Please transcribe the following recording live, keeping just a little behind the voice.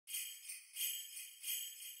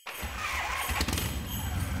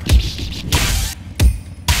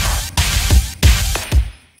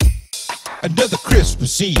Another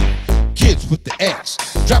Christmas Eve, kids with the X,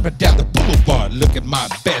 driving down the boulevard, looking my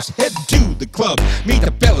best. Heading to the club, meet the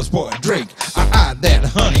fellas for a drink. I eye that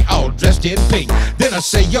honey, all dressed in pink. Then I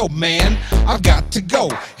say, yo man, I've got to go.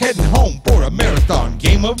 Heading home for a marathon,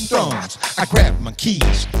 Game of Thrones. I grab my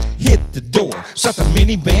keys, hit the door, start the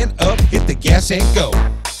minivan up, hit the gas and go.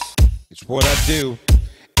 It's what I do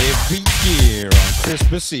every year on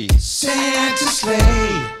Christmas Eve. Santa's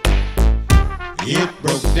sleigh, it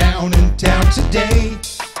broke down in town today.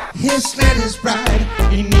 His sled is bright,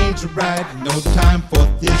 he needs a ride. No time for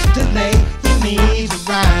this delay, he needs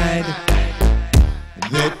a ride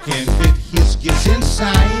that can fit his gifts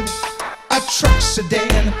inside. A truck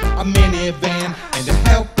sedan, a minivan, and a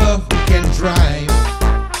helper who can drive.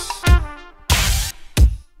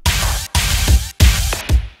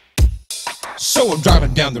 So I'm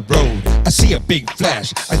driving down the road, I see a big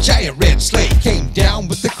flash. A giant red sleigh came down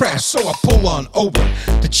with the crash. So I pull on over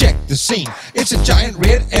to check the scene. It's a giant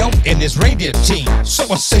red elf and his reindeer team. So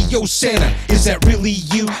I say, yo Santa, is that really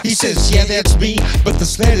you? He says, yeah, that's me, but the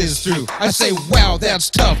sled is through. I say, wow, that's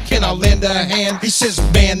tough, can I lend a hand? He says,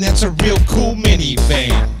 man, that's a real cool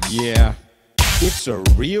minivan. Yeah, it's a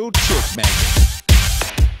real chick magnet.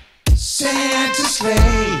 Santa's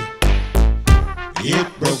sleigh,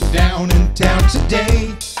 it broke down in town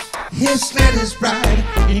today. His sled is bright,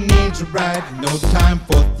 he needs a ride. No time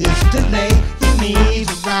for this delay, he needs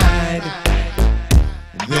a ride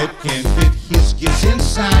that can fit his gifts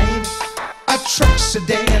inside. A truck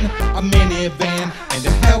sedan, a minivan, and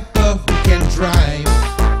a helper who can drive.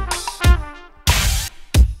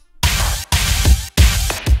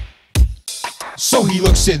 So he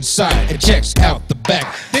looks inside and checks out the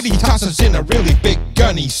back. Then he tosses in a really big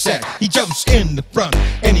gunny sack. He jumps in the front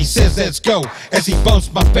and he says, let's go, as he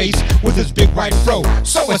bumps my face with his big white fro.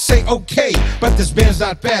 So I say, okay, but this man's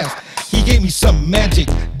not fast. He gave me some magic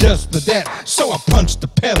dust for that. So I punched the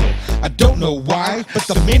pedal, I don't know why, but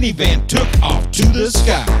the minivan took off to the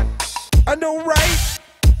sky. I know, right?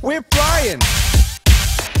 We're flying.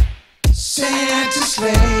 Santa's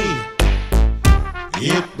sleigh,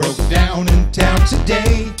 it broke down in town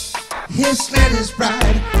today. His sled is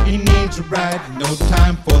bright, he needs a ride. No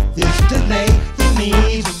time for this delay, he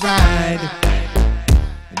needs a ride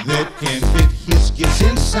that can fit his gifts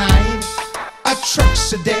inside. A truck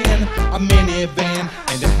sedan, a minivan,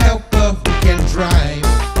 and a helper who can drive.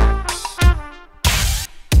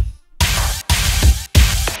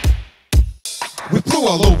 We flew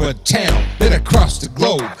all over town, then across the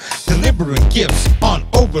globe, delivering gifts on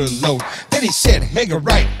overload. Then he said, hang a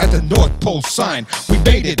right at the North Pole sign. We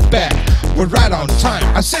made it back, we're right on time.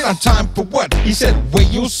 I said, on time for what? He said, wait,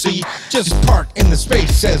 you'll see. Just park in the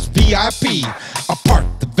space, says VIP. I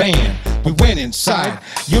parked the van, we went inside.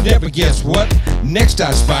 You'll never guess what next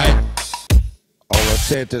I spied. All of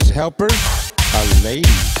Santa's helpers, a lady.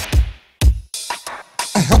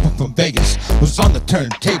 A helper from Vegas was on the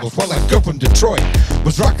turntables, while a girl from Detroit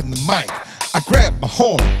was rocking the mic. I grabbed my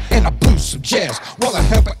horn and I blew some jazz, while a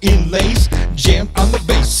helper in lace jammed on the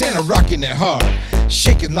bass. Santa rocking it hard,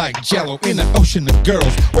 shaking like jello in an ocean of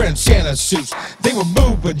girls wearing Santa suits. They were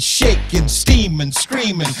moving, shaking, steaming,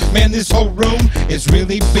 screaming. Man, this whole room is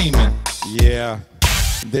really beaming. Yeah,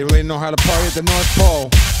 they really know how to party at the North Pole.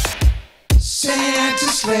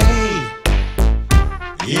 Santa's sleigh,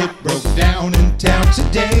 it broke down in town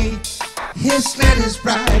today. His sled is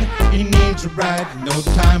bright, he needs a ride. No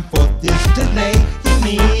time for this delay,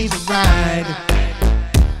 he needs a ride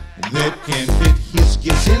that can fit his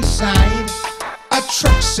gifts inside. A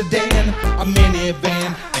truck sedan, a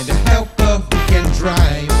minivan, and a helper who can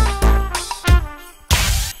drive.